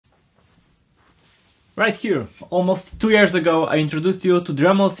Right here, almost 2 years ago, I introduced you to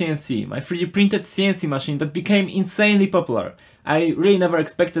Dremel CNC, my 3D printed CNC machine that became insanely popular. I really never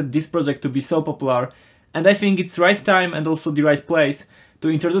expected this project to be so popular, and I think it's right time and also the right place to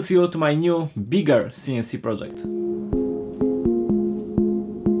introduce you to my new, bigger CNC project.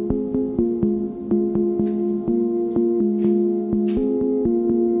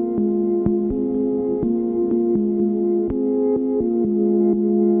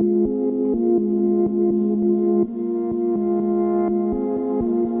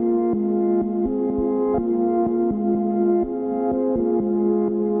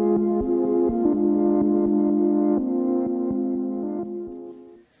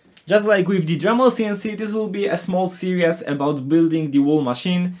 Just like with the Dremel CNC, this will be a small series about building the whole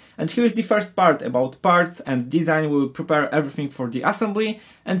machine, and here's the first part about parts and design. Will prepare everything for the assembly,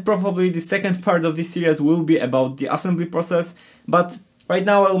 and probably the second part of this series will be about the assembly process, but right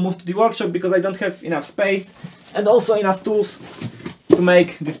now I'll move to the workshop because I don't have enough space and also enough tools to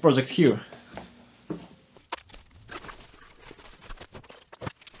make this project here.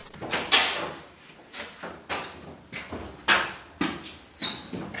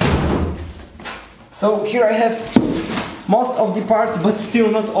 So here I have most of the parts, but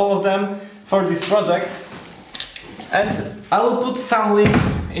still not all of them for this project. And I will put some links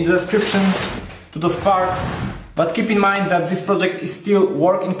in the description to those parts, but keep in mind that this project is still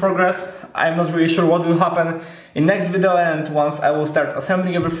work in progress. I'm not really sure what will happen in next video, and once I will start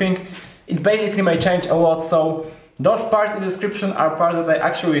assembling everything, it basically may change a lot. So those parts in the description are parts that I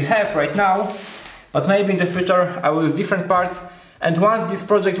actually have right now, but maybe in the future I will use different parts. And once this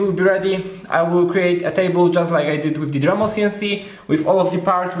project will be ready, I will create a table just like I did with the Dremel CNC, with all of the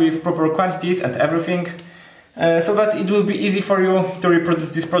parts, with proper quantities and everything, so that it will be easy for you to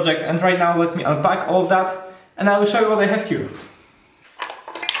reproduce this project. And right now let me unpack all of that, and I will show you what I have here.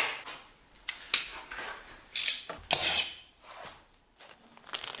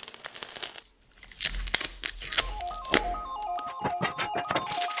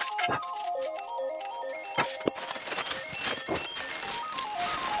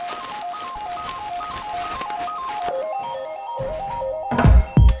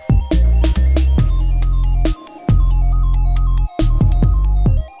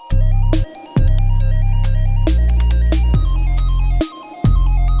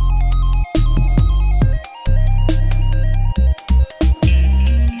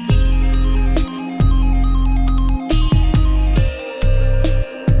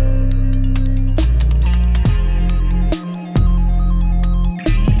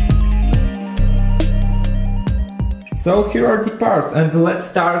 So here are the parts, and let's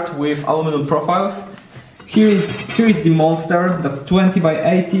start with aluminum profiles. Here is the monster. That's 20 by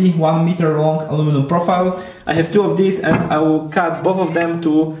 80, 1 meter long aluminum profile. I have two of these, and I will cut both of them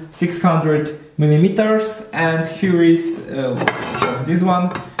to 600 millimeters. And here is this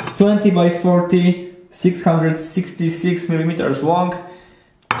one, 20 by 40, 666 millimeters long.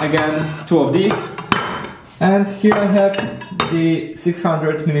 Again, two of these. And here I have the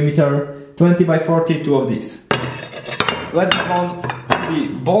 600 millimeter, 20 by 40, two of these. Let's move on to the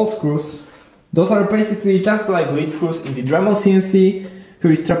ball screws. Those are basically just like lead screws in the Dremel CNC.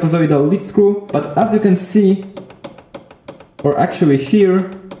 Here is trapezoidal lead screw, but as you can see, or actually here,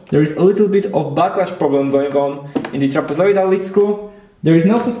 there is a little bit of backlash problem going on in the trapezoidal lead screw. There is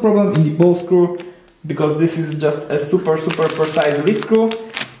no such problem in the ball screw, because this is just a super precise lead screw,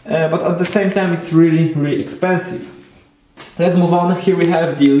 but at the same time it's really expensive. Let's move on. Here we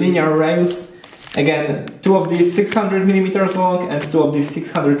have the linear rails. Again, two of these 600 millimeters long and two of these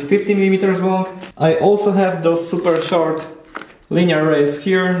 650 millimeters long. I also have those super short linear rails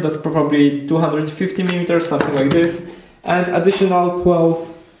here. That's probably 250 millimeters, something like this. And additional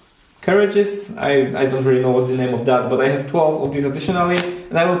 12 carriages. I don't really know what's the name of that, but I have 12 of these additionally,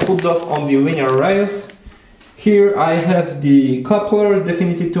 and I will put those on the linear rails. Here I have the couplers,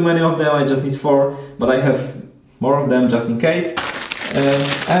 definitely too many of them, I just need 4, but I have more of them just in case.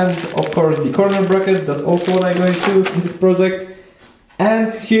 And of course the corner bracket, that's also what I'm going to use in this project.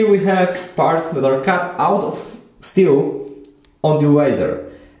 And here we have parts that are cut out of steel on the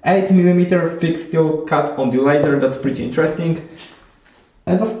laser. 8mm thick steel cut on the laser, that's pretty interesting.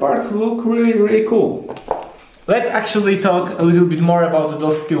 And those parts look really cool. Let's actually talk a little bit more about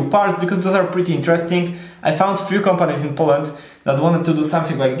those steel parts, because those are pretty interesting. I found few companies in Poland that wanted to do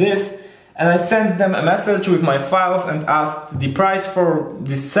something like this. And I sent them a message with my files and asked the price for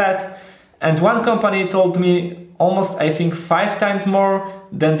this set, and one company told me almost, I think, 5 times more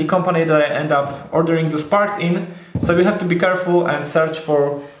than the company that I end up ordering those parts in. So you have to be careful and search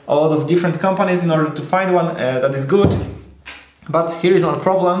for a lot of different companies in order to find one that is good. But here is one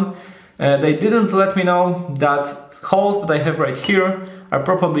problem. They didn't let me know that holes that I have right here are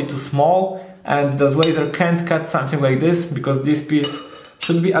probably too small and the laser can't cut something like this, because this piece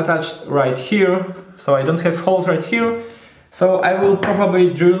should be attached right here, so I don't have holes right here. So I will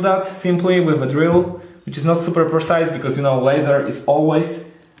probably drill that simply with a drill, which is not super precise, because you know, laser is always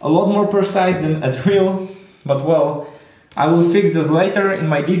a lot more precise than a drill. But well, I will fix that later in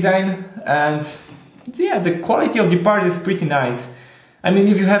my design. And yeah, the quality of the part is pretty nice. I mean,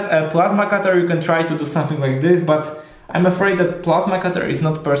 if you have a plasma cutter, you can try to do something like this, but I'm afraid that plasma cutter is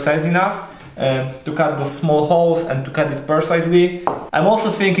not precise enough to cut those small holes and to cut it precisely. I'm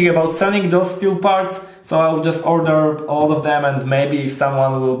also thinking about selling those steel parts, so I will just order all of them, and maybe if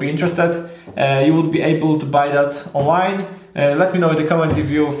someone will be interested, you would be able to buy that online. Let me know in the comments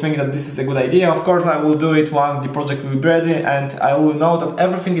if you think that this is a good idea. Of course, I will do it once the project will be ready and I will know that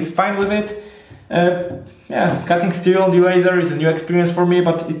everything is fine with it. Yeah, cutting steel on the laser is a new experience for me,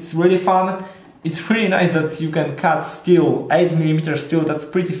 but it's really fun. It's really nice that you can cut steel, 8mm steel, that's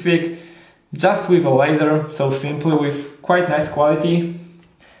pretty thick, just with a laser, so simply with quite nice quality.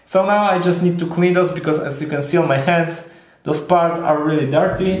 So now I just need to clean those, because as you can see on my hands, those parts are really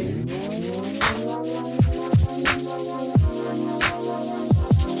dirty.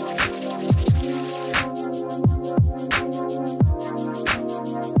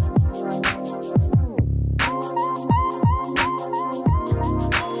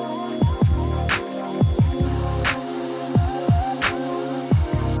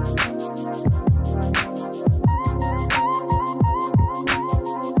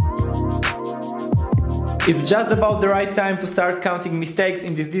 It's just about the right time to start counting mistakes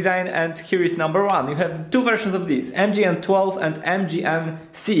in this design, and here is number one. You have two versions of this, MGN12 and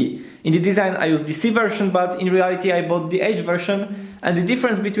MGN-C. In the design I used the C version, but in reality I bought the H version, and the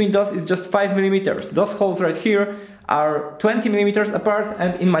difference between those is just 5mm. Those holes right here are 20mm apart,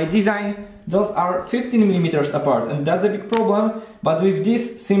 and in my design those are 15mm apart, and that's a big problem. But with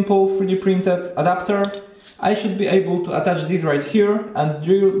this simple 3D printed adapter, I should be able to attach this right here and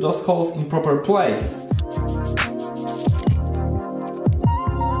drill those holes in proper place.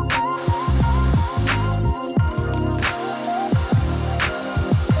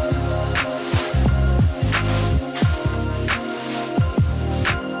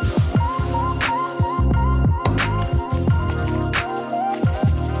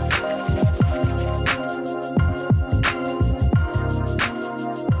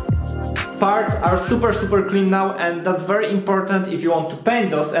 Parts are super clean now, and that's very important if you want to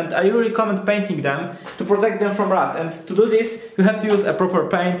paint those, and I really recommend painting them to protect them from rust. And to do this you have to use a proper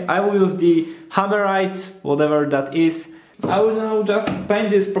paint. I will use the Hammerite, whatever that is. I will now just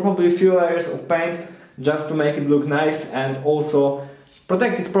paint this, probably a few layers of paint, just to make it look nice and also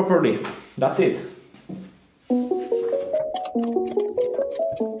protect it properly. That's it.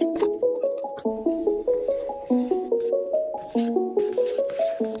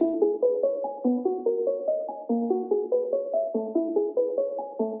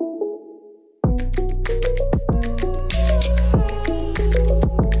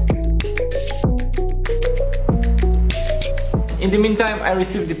 In the meantime, I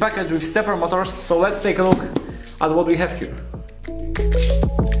received the package with stepper motors, so let's take a look at what we have here.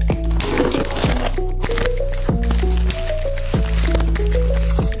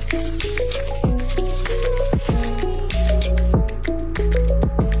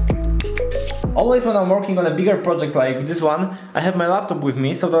 Always when I'm working on a bigger project like this one, I have my laptop with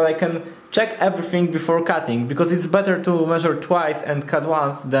me so that I can check everything before cutting, because it's better to measure twice and cut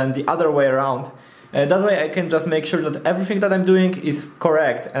once than the other way around. That way I can just make sure that everything that I'm doing is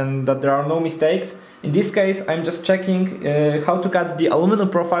correct and that there are no mistakes. In this case I'm just checking how to cut the aluminum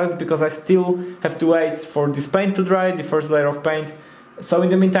profiles, because I still have to wait for this paint to dry, the first layer of paint. So in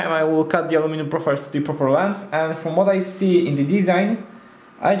the meantime I will cut the aluminum profiles to the proper length, and from what I see in the design,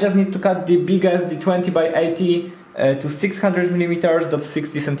 I just need to cut the biggest, the 20 by 80 to 600mm, that's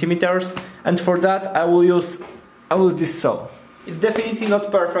 60 centimeters, and for that I will use this saw. It's definitely not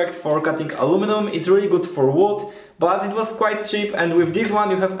perfect for cutting aluminum, it's really good for wood, but it was quite cheap, and with this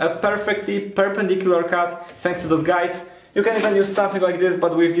one you have a perfectly perpendicular cut thanks to those guides. You can even use something like this,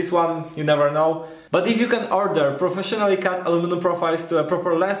 but with this one you never know. But if you can order professionally cut aluminum profiles to a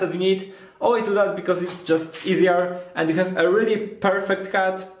proper length that you need, always do that, because it's just easier and you have a really perfect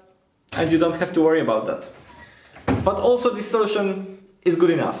cut and you don't have to worry about that. But also this solution is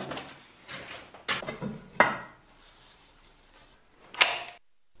good enough.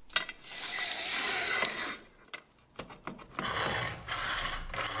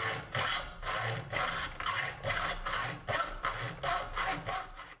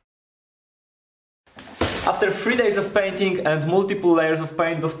 After 3 days of painting and multiple layers of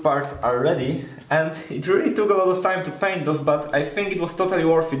paint, those parts are ready. And it really took a lot of time to paint those, but I think it was totally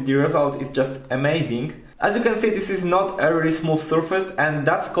worth it. The result is just amazing. As you can see, this is not a really smooth surface, and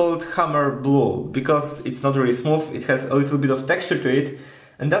that's called hammer blue, because it's not really smooth, it has a little bit of texture to it.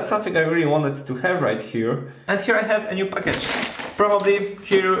 And that's something I really wanted to have right here. And here I have a new package. Probably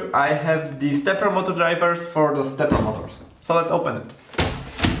here I have the stepper motor drivers for the stepper motors. So let's open it.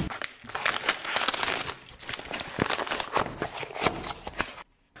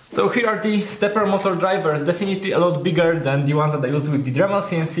 So here are the stepper motor drivers, definitely a lot bigger than the ones that I used with the Dremel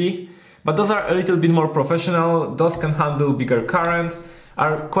CNC, but those are a little bit more professional. Those can handle bigger current,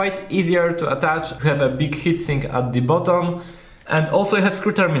 are quite easier to attach, you have a big heatsink at the bottom, and also you have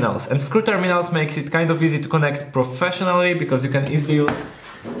screw terminals. And screw terminals makes it kind of easy to connect professionally, because you can easily use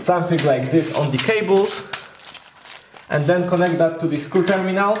something like this on the cables and then connect that to the screw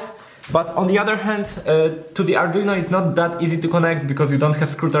terminals. But on the other hand, to the Arduino it's not that easy to connect, because you don't have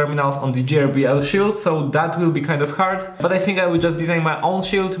screw terminals on the GRBL shield, so that will be kind of hard. But I think I will just design my own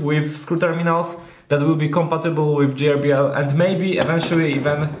shield with screw terminals that will be compatible with GRBL, and maybe eventually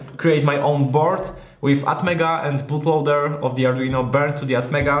even create my own board with Atmega and bootloader of the Arduino burned to the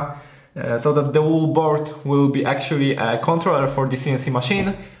Atmega, so that the whole board will be actually a controller for the CNC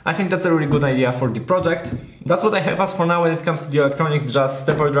machine. I think that's a really good idea for the project. That's what I have as for now when it comes to the electronics, just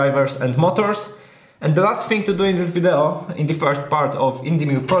stepper drivers and motors. And the last thing to do in this video, in the first part of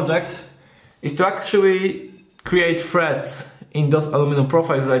IndyMill project, is to actually create threads in those aluminum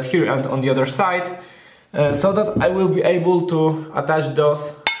profiles right here and on the other side, so that I will be able to attach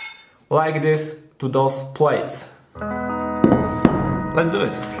those like this to those plates. Let's do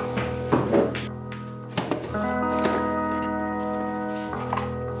it.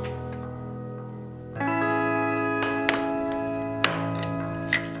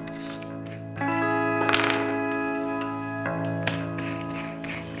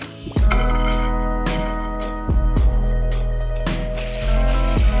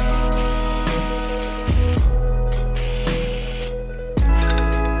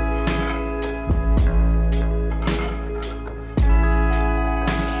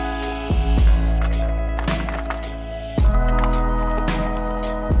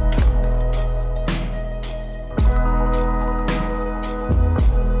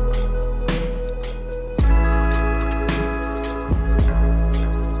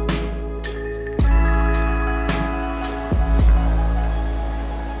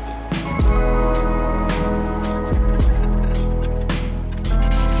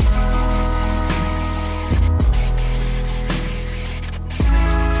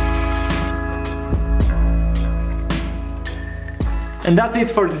 And that's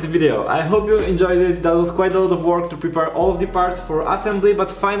it for this video. I hope you enjoyed it. That was quite a lot of work to prepare all of the parts for assembly, but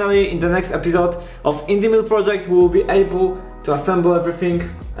finally in the next episode of IndyMill project we will be able to assemble everything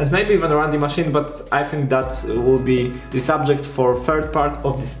and maybe even run the machine, but I think that will be the subject for third part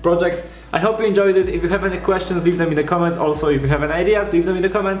of this project. I hope you enjoyed it. If you have any questions, leave them in the comments. Also, if you have any ideas, leave them in the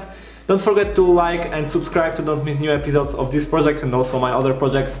comments. Don't forget to like and subscribe to don't miss new episodes of this project and also my other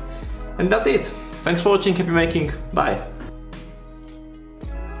projects. And that's it. Thanks for watching, happy making, bye!